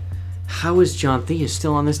improved. How is John Theus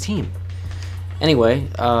still on this team? Anyway,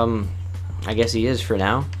 I guess he is for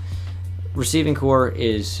now. Receiving core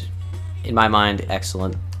is, in my mind,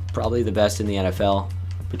 excellent. Probably the best in the NFL,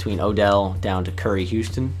 between Odell down to Curry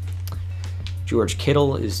Houston. George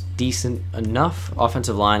Kittle is decent enough.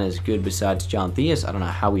 Offensive line is good besides John Theus. I don't know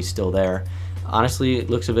how he's still there. Honestly, it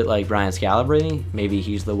looks a bit like Brian Scalabrine. Maybe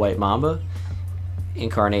he's the White Mamba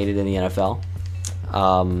incarnated in the NFL.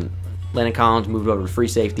 Landon Collins moved over to free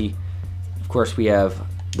safety. Of course, we have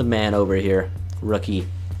the man over here, rookie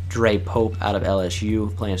Dre Pope out of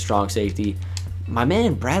LSU, playing strong safety. My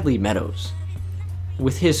man Bradley Meadows,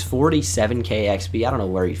 with his 47K XP, I don't know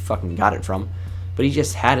where he fucking got it from, but he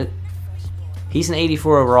just had it. He's an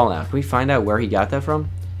 84 overall now. Can we find out where he got that from?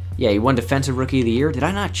 Yeah, he won Defensive Rookie of the Year. Did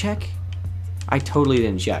I not check? I totally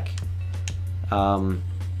didn't check. Well,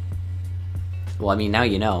 I mean, now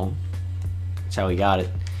you know. That's how he got it.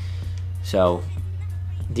 So,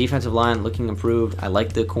 defensive line looking improved. I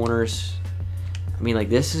like the corners. I mean, like,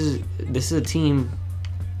 this is a team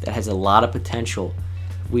that has a lot of potential.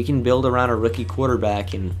 We can build around a rookie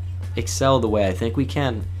quarterback and excel the way I think we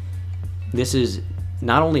can. This is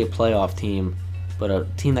not only a playoff team, but a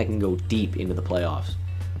team that can go deep into the playoffs.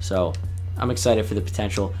 So I'm excited for the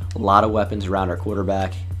potential. A lot of weapons around our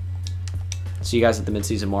quarterback. See you guys at the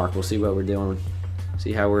midseason mark. We'll see what we're doing.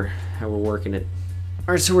 See how we're working it.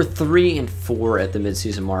 All right, so we're 3-4 at the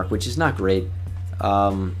midseason mark, which is not great.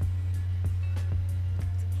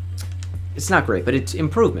 It's not great, but it's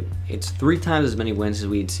improvement. It's 3 times as many wins as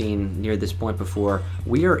we'd seen near this point before.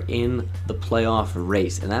 We are in the playoff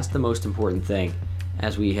race, and that's the most important thing,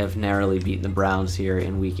 as we have narrowly beaten the Browns here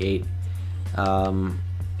in Week 8.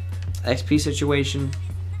 XP situation,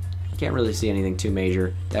 can't really see anything too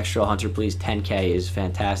major. Dexter Hunter, please, 10K is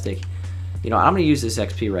fantastic. You know, I'm going to use this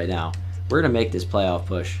XP right now. We're going to make this playoff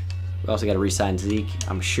push. We also got to re-sign Zeke.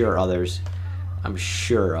 I'm sure others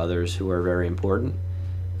who are very important.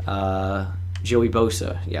 Joey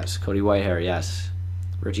Bosa, yes. Cody Whitehair, yes.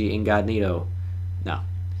 Richie Incognito, no.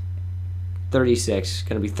 36,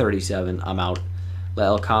 going to be 37, I'm out.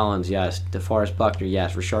 La'el Collins, yes. DeForest Buckner,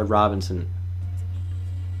 yes. Rashard Robinson,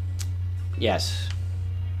 yes.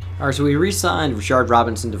 All right, so we re-signed Rashard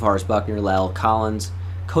Robinson, DeForest Buckner, La'el Collins,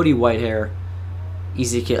 Cody Whitehair,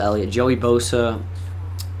 Ezekiel Elliott. Joey Bosa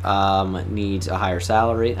needs a higher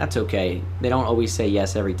salary. That's okay. They don't always say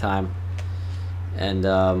yes every time. And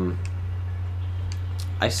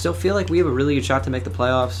I still feel like we have a really good shot to make the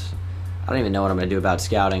playoffs. I don't even know what I'm going to do about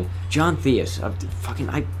scouting. John Theus,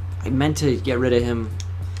 I meant to get rid of him.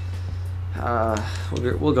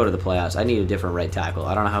 We'll go to the playoffs. I need a different right tackle.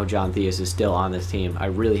 I don't know how John Theus is still on this team. I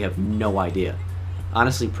really have no idea.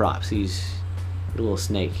 Honestly, props. He's a little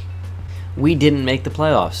snake. We didn't make the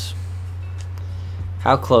playoffs.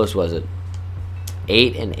 How close was it?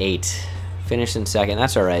 8-8. Finished in second.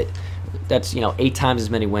 That's all right. That's, 8 times as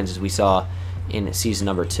many wins as we saw in season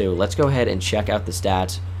number 2. Let's go ahead and check out the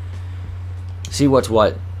stats. See what's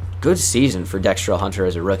what. Good season for Dexter Hunter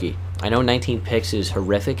as a rookie. I know 19 picks is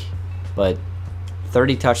horrific, but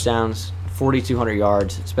 30 touchdowns, 4,200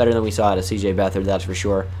 yards. It's better than we saw out of C.J. Beathard, that's for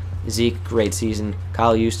sure. Zeke, great season.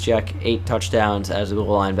 Kyle Juszczyk, 8 touchdowns as a goal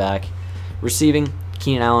line back. Receiving,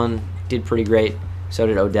 Keenan Allen did pretty great. So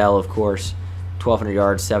did Odell, of course. 1,200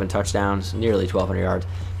 yards, 7 touchdowns, nearly 1,200 yards.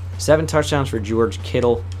 7 touchdowns for George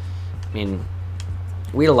Kittle. I mean,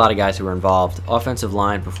 we had a lot of guys who were involved. Offensive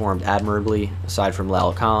line performed admirably, aside from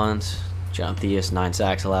La'el Collins. John Theus, 9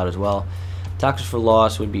 sacks allowed as well. Tackles for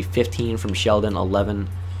loss would be 15 from Sheldon, 11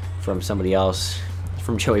 from somebody else.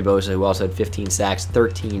 from Joey Bosa, who also had 15 sacks,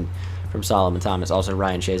 13 from Solomon Thomas. Also,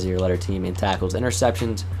 Ryan Shazier led our team in tackles,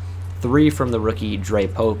 interceptions, 3 from the rookie Dre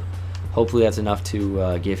Pope. Hopefully that's enough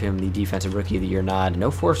to give him the Defensive Rookie of the Year nod.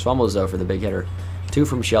 No forced fumbles, though, for the big hitter. 2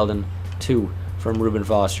 from Sheldon, 2 from Reuben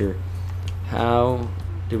Foster. How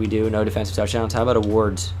do we do? No defensive touchdowns. How about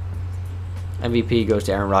awards? MVP goes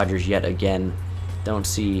to Aaron Rodgers yet again. Don't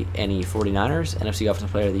see any 49ers. NFC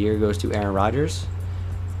Offensive Player of the Year goes to Aaron Rodgers.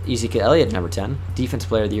 Ezekiel Elliott, number 10. Defensive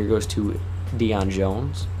Player of the Year goes to Deion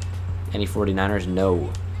Jones. Any 49ers?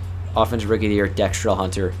 No. Offensive Rookie of the Year, Dextrell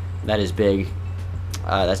Hunter. That is big.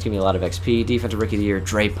 That's giving me a lot of XP. Defensive Rookie of the Year,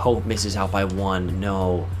 Dre Pope misses out by 1.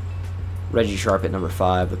 No. Reggie Sharp at number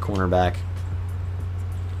 5, the cornerback.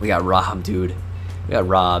 We got robbed, dude. We got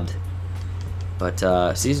robbed.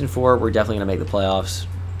 But Season 4, we're definitely going to make the playoffs.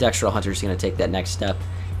 Dextrell Hunter's going to take that next step.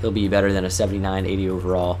 He'll be better than a 79, 80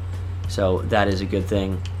 overall. So that is a good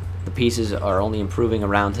thing. The pieces are only improving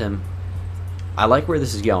around him. I like where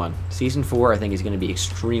this is going. Season 4, I think, is going to be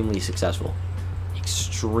extremely successful.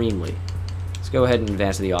 Extremely. Let's go ahead and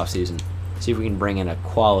advance to the offseason. See if we can bring in a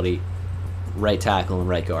quality right tackle and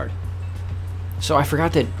right guard. So I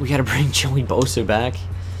forgot that we got to bring Joey Bosa back.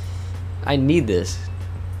 I need this.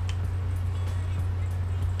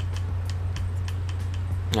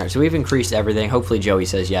 Alright, so we've increased everything. Hopefully Joey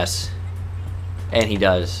says yes. And he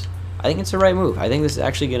does. I think it's the right move. I think this is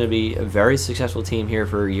actually going to be a very successful team here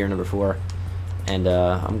for year number 4. And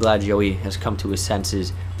I'm glad Joey has come to his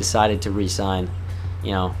senses, decided to re-sign.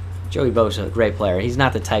 You know, Joey Bosa, great player. He's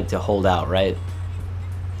not the type to hold out, right?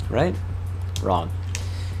 Right? Wrong.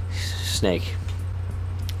 Snake.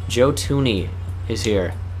 Joe Tooney is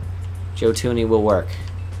here. Joe Tooney will work.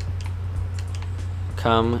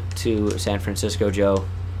 Come to San Francisco, Joe.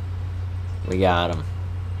 We got him.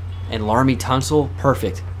 And Laremy Tunsil,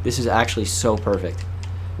 perfect. This is actually so perfect.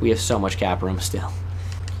 We have so much cap room still.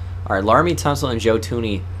 Alright, Laremy Tunsil and Joe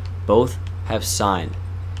Tooney both have signed.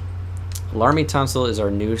 Laremy Tunsil is our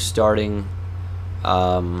new starting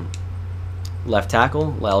left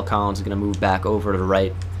tackle. Lyle Collins is going to move back over to the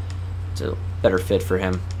right. It's a better fit for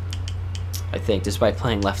him, I think, despite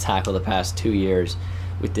playing left tackle the past 2 years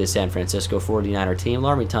with this San Francisco 49er team.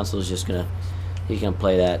 Laremy Tunsil is just going to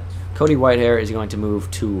play that. Cody Whitehair is going to move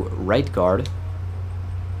to right guard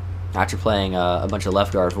after playing a bunch of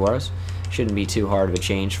left guard for us. Shouldn't be too hard of a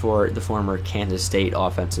change for the former Kansas State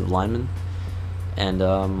offensive lineman. And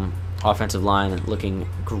offensive line looking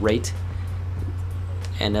great.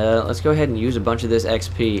 And let's go ahead and use a bunch of this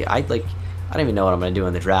XP. I don't even know what I'm going to do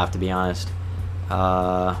in the draft, to be honest.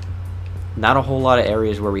 Not a whole lot of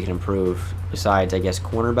areas where we can improve. Besides, I guess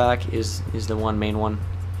cornerback is the main one.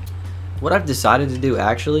 What I've decided to do,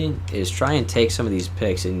 actually, is try and take some of these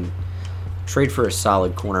picks and trade for a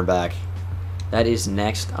solid cornerback. That is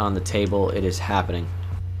next on the table. It is happening.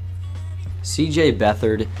 CJ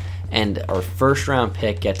Beathard and our first round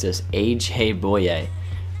pick gets us A.J. Boye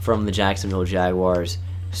from the Jacksonville Jaguars.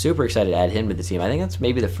 Super excited to add him to the team. I think that's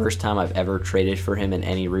maybe the first time I've ever traded for him in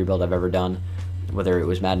any rebuild I've ever done, whether it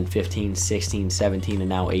was Madden 15, 16, 17, and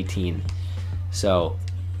now 18. So,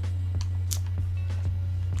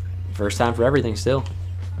 first time for everything still.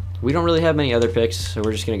 We don't really have many other picks, so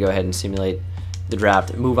we're just going to go ahead and simulate the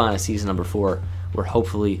draft, move on to season number 4, where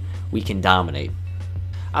hopefully we can dominate.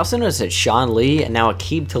 I also noticed that Sean Lee and now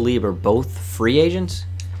Aqib Talib are both free agents.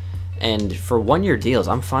 And for one-year deals,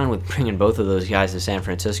 I'm fine with bringing both of those guys to San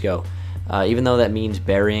Francisco. Even though that means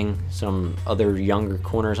burying some other younger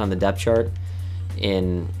corners on the depth chart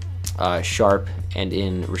in Sharp and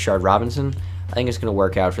in Rashard Robinson, I think it's going to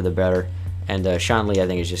work out for the better. And Sean Lee, I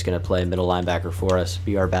think, is just going to play middle linebacker for us,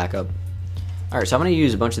 be our backup. Alright, so I'm going to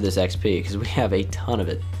use a bunch of this XP because we have a ton of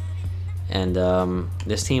it. And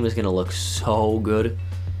this team is going to look so good.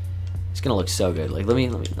 It's going to look so good. Like, let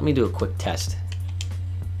me do a quick test.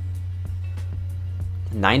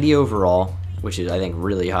 90 overall, which is, I think,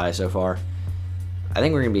 really high so far. I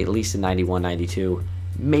think we're going to be at least a 91, 92,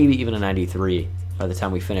 maybe even a 93 by the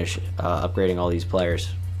time we finish upgrading all these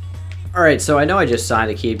players. Alright, so I know I just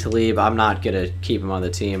signed Aqib Talib. I'm not going to keep him on the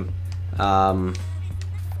team.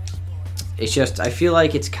 It's just, I feel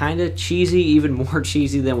like it's kind of cheesy, even more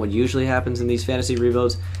cheesy than what usually happens in these fantasy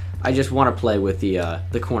rebuilds. I just want to play with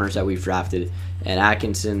the corners that we've drafted, and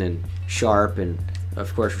Atkinson and Sharp, and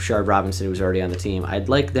of course Rashard Robinson, who's already on the team. I'd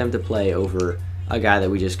like them to play over a guy that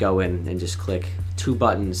we just go in and just click 2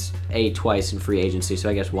 buttons, twice in free agency, so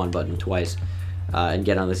I guess 1 button twice, and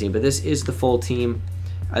get on the team. But this is the full team.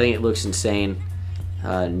 I think it looks insane.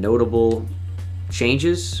 Notable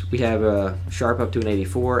changes. We have Sharp up to an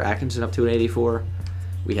 84, Atkinson up to an 84.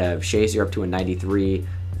 We have Shazier up to a 93,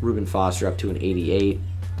 Reuben Foster up to an 88,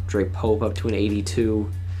 Dre Pope up to an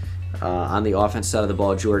 82. On the offense side of the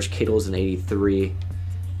ball, George Kittle's an 83.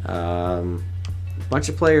 A bunch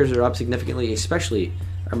of players are up significantly, especially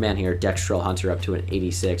our man here, Dextrell Hunter, up to an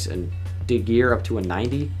 86, and DeGear up to a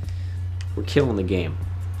 90. We're killing the game.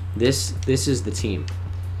 This is the team.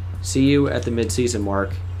 See you at the midseason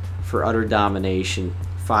mark for utter domination.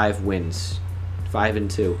 5 wins.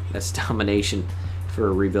 5-2. That's domination for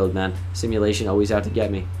a rebuild, man. Simulation always out to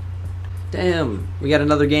get me. Damn, we got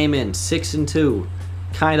another game in. 6-2.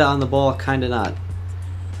 Kinda on the ball, kinda not.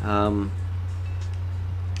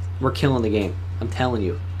 We're killing the game. I'm telling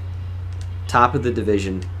you. Top of the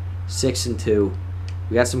division. 6-2.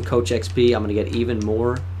 We got some Coach XP. I'm gonna get even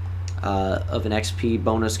more of an XP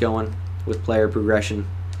bonus going with player progression.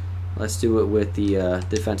 Let's do it with the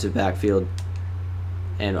defensive backfield.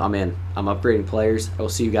 And I'm in. I'm upgrading players. I will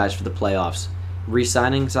see you guys for the playoffs.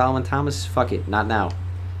 Re-signing Solomon Thomas? Fuck it. Not now.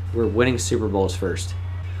 We're winning Super Bowls first.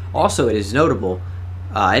 Also, it is notable,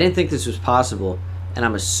 I didn't think this was possible, and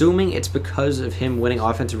I'm assuming it's because of him winning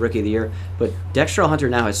Offensive Rookie of the Year, but Dextrell Hunter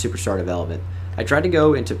now has superstar development. I tried to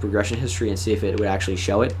go into progression history and see if it would actually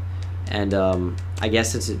show it, and I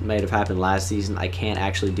guess since it might have happened last season, I can't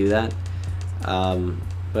actually do that.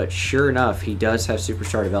 But sure enough, he does have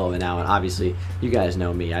superstar development now, and obviously, you guys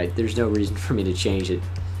know me. There's no reason for me to change it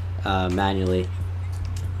manually.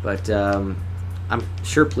 But I'm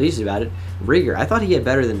sure pleased about it. Rieger, I thought he had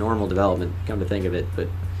better than normal development, come to think of it, but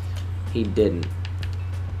he didn't.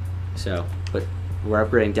 So, but we're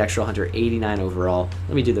upgrading Dextrell Hunter 89 overall.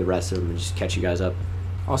 Let me do the rest of them and just catch you guys up.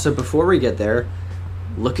 Also, before we get there,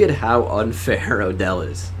 look at how unfair Odell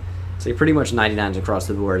is. So you're pretty much 99s across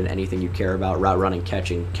the board in anything you care about. Route running,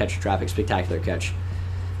 catching, catch traffic, spectacular catch.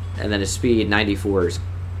 And then his speed, 94 is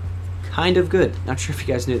kind of good. Not sure if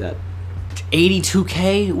you guys knew that.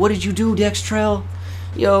 82K? What did you do, Dextrell?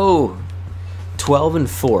 Yo,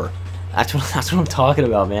 12-4. That's what I'm talking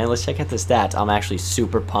about, man. Let's check out the stats. I'm actually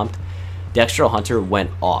super pumped. Dextrell Hunter went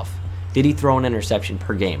off. Did he throw an interception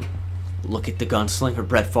per game? Look at the gunslinger,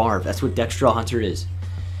 Brett Favre. That's what Dextrell Hunter is.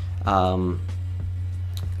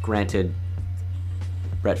 Granted,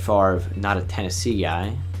 Brett Favre, not a Tennessee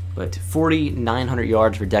guy, but 4,900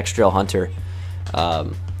 yards for Dextrell Hunter.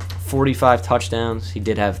 45 touchdowns. He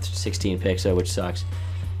did have 16 picks, though, which sucks.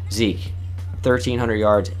 Zeke, 1,300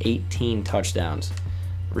 yards, 18 touchdowns.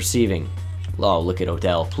 Receiving. Oh, look at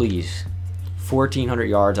Odell, please. 1,400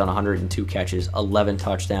 yards on 102 catches, 11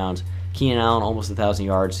 touchdowns. Keenan Allen, almost 1,000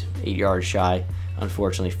 yards, 8 yards shy.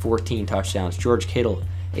 Unfortunately, 14 touchdowns. George Kittle,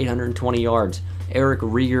 820 yards. Eric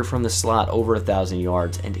Rieger from the slot, over 1,000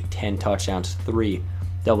 yards and 10 touchdowns. 3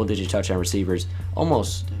 double-digit touchdown receivers.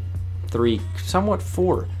 Almost 3, somewhat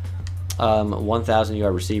 4.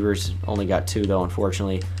 1,000-yard receivers. Only got 2, though,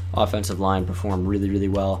 unfortunately. Offensive line performed really, really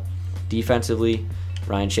well. Defensively,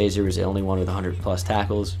 Ryan Shazier was the only one with 100-plus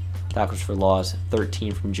tackles. Tackles for loss,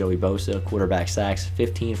 13 from Joey Bosa. Quarterback sacks,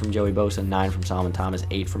 15 from Joey Bosa, 9 from Solomon Thomas,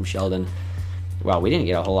 8 from Sheldon. Wow, we didn't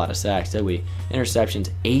get a whole lot of sacks, did we?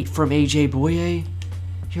 Interceptions, 8 from A.J. Boye.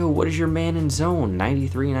 Yo, what is your man in zone?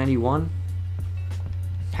 93, 91?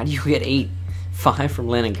 How do you get 8? 5 from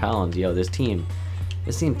Landon Collins. Yo, this team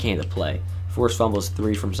came to play. Forced fumbles,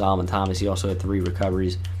 3 from Solomon Thomas. He also had 3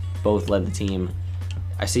 recoveries. Both led the team.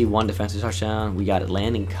 I see 1 defensive touchdown. We got it.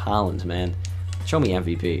 Landon Collins, man. Show me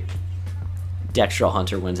MVP. Dextrell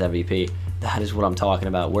Hunter wins MVP. That is what I'm talking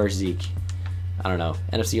about. Where's Zeke? I don't know.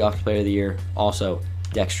 NFC Offensive Player of the Year. Also,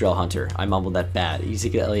 Dextrell Hunter. I mumbled that bad.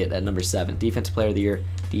 Ezekiel Elliott at number 7. Defensive Player of the Year.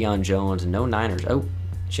 Deion Jones. No Niners. Oh,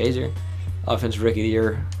 Shazier. Offensive Rookie of the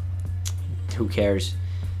Year. Who cares?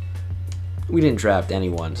 We didn't draft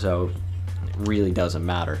anyone, so it really doesn't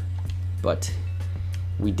matter. But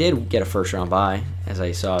we did get a first-round bye, as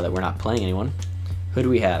I saw that we're not playing anyone. Who do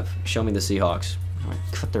we have? Show me the Seahawks. I'm gonna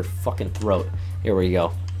cut their fucking throat. Here we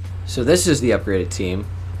go. So this is the upgraded team.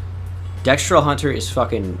 Dextrell Hunter is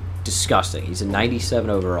fucking disgusting. He's a 97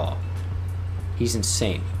 overall. He's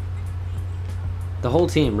insane. The whole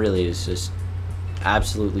team really is just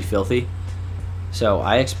absolutely filthy. So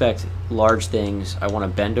I expect large things. I want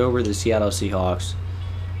to bend over the Seattle Seahawks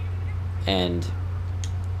and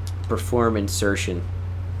perform insertion.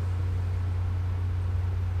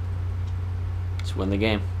 Let's win the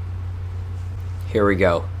game. Here we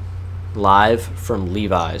go. Live from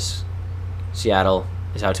Levi's. Seattle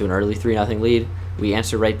is out to an early 3-0 lead. We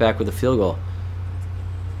answer right back with a field goal.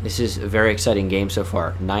 This is a very exciting game so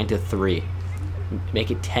far. 9-3.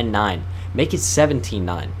 Make it 10-9. Make it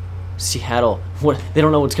 17-9. Seattle, what? They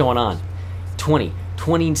don't know what's going on.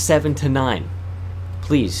 27-9.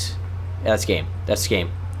 Please. Yeah, that's game. That's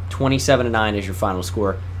game. 27-9 is your final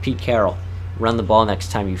score. Pete Carroll, run the ball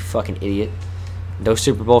next time, you fucking idiot. No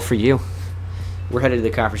Super Bowl for you. We're headed to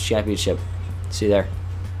the conference championship. See there.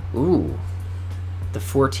 Ooh. The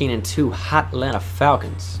 14-2 hot Atlanta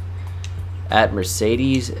Falcons at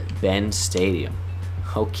Mercedes-Benz Stadium.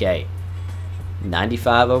 Okay.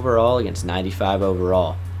 95 overall against 95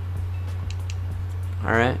 overall.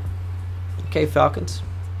 Alright. Okay, Falcons.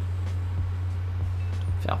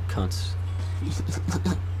 Falcons.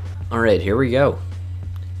 Alright, here we go.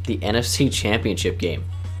 The NFC Championship game.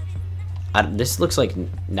 This looks like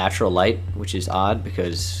natural light, which is odd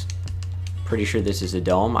because pretty sure this is a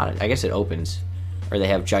dome. I guess it opens. Or they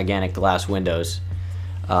have gigantic glass windows.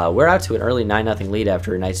 We're out to an early 9-0 lead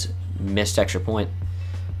after a nice missed extra point.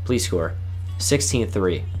 Please score.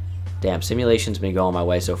 16-3. Damn, simulation's been going my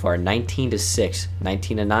way so far. 19-6.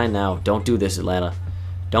 19-9 now. Don't do this, Atlanta.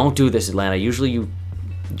 Don't do this, Atlanta. Usually you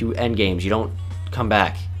do end games. You don't come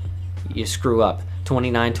back. You screw up.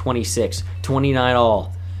 29-26. 29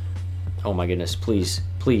 all. Oh my goodness. Please.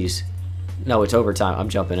 Please. No, it's overtime. I'm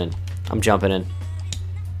jumping in. I'm jumping in.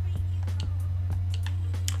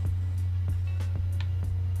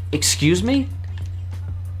 Excuse me?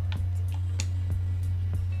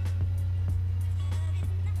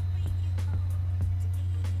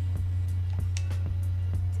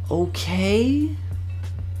 Okay.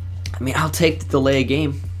 I mean, I'll take the delay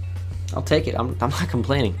game. I'll take it. I'm not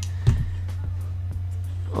complaining.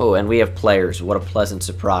 Oh, and we have players. What a pleasant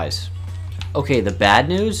surprise. Okay, the bad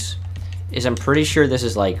news is I'm pretty sure this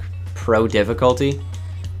is like pro difficulty.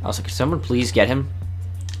 I was like, could someone please get him?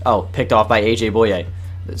 Oh, picked off by AJ Boye.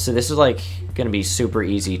 So this is like going to be super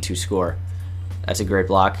easy to score. That's a great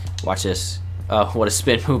block. Watch this. Oh, what a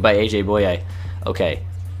spin move by AJ Boye. Okay.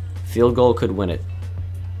 Field goal could win it.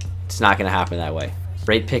 It's not going to happen that way.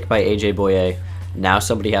 Great pick by AJ Boye. Now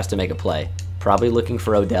somebody has to make a play. Probably looking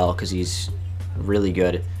for Odell because he's really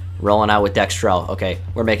good. Rolling out with Dextrell. Okay,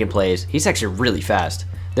 we're making plays. He's actually really fast.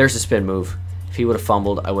 There's a spin move. If he would have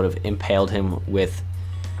fumbled, I would have impaled him with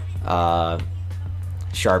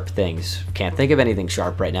sharp things. Can't think of anything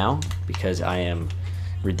sharp right now because I am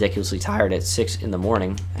ridiculously tired at 6 in the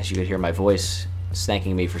morning. As you could hear my voice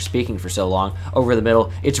thanking me for speaking for so long. Over the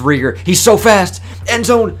middle, it's Rieger. He's so fast. End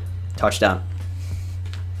zone. Touchdown.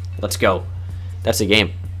 Let's go. That's the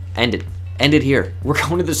game. End it. End it here. We're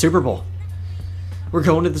going to the Super Bowl. We're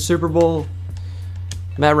going to the Super Bowl.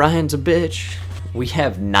 Matt Ryan's a bitch. We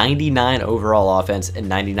have 99 overall offense and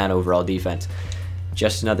 99 overall defense.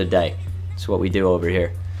 Just another day. That's what we do over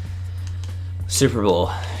here. Super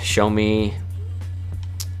Bowl. Show me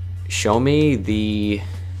the...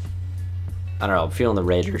 I don't know. I'm feeling the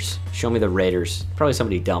Raiders. Show me the Raiders. Probably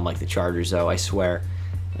somebody dumb like the Chargers, though. I swear.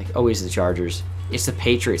 Like, always the Chargers. It's the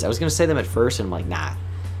Patriots. I was going to say them at first, and I'm like, nah.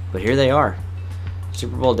 But here they are.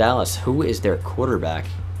 Super Bowl Dallas. Who is their quarterback?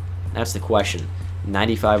 That's the question.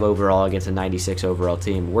 95 overall against a 96 overall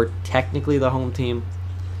team. We're technically the home team.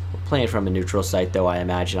 We're playing from a neutral site, though, I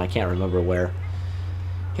imagine. I can't remember where.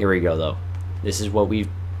 Here we go, though. This is what we've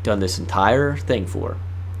done this entire thing for.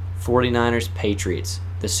 49ers, Patriots.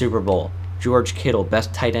 The Super Bowl. George Kittle,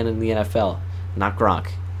 best tight end in the NFL. Not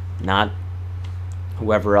Gronk. Not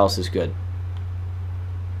whoever else is good.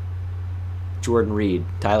 Jordan Reed,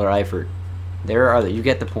 Tyler Eifert. There are you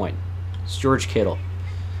get the point. It's George Kittle.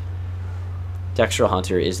 Dexter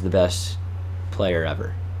Hunter is the best player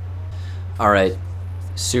ever. Alright.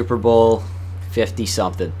 Super Bowl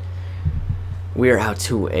 50-something. We're out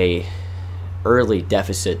to a early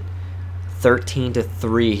deficit.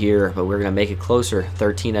 13-3 here, but we're going to make it closer.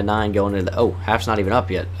 13-9 going into the... Oh, half's not even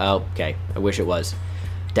up yet. Oh, okay. I wish it was.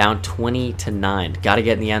 Down 20-9. Got to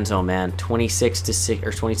get in the end zone, man. 26-6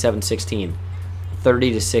 or 27-16.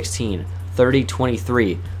 30-16.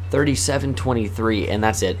 30-23. 37-23, and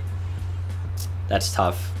that's it. That's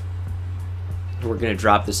tough. We're going to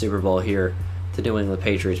drop the Super Bowl here to New England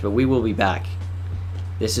Patriots, but we will be back.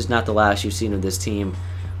 This is not the last you've seen of this team.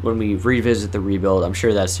 When we revisit the rebuild, I'm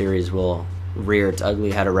sure that series will rear its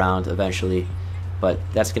ugly head around eventually. But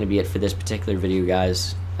that's going to be it for this particular video,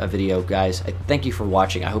 guys. I thank you for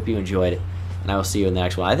watching. I hope you enjoyed it, and I will see you in the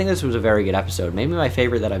next one. I think this was a very good episode. Maybe my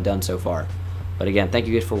favorite that I've done so far. But again, thank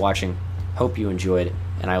you guys for watching. Hope you enjoyed,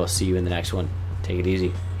 and I will see you in the next one. Take it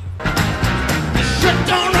easy.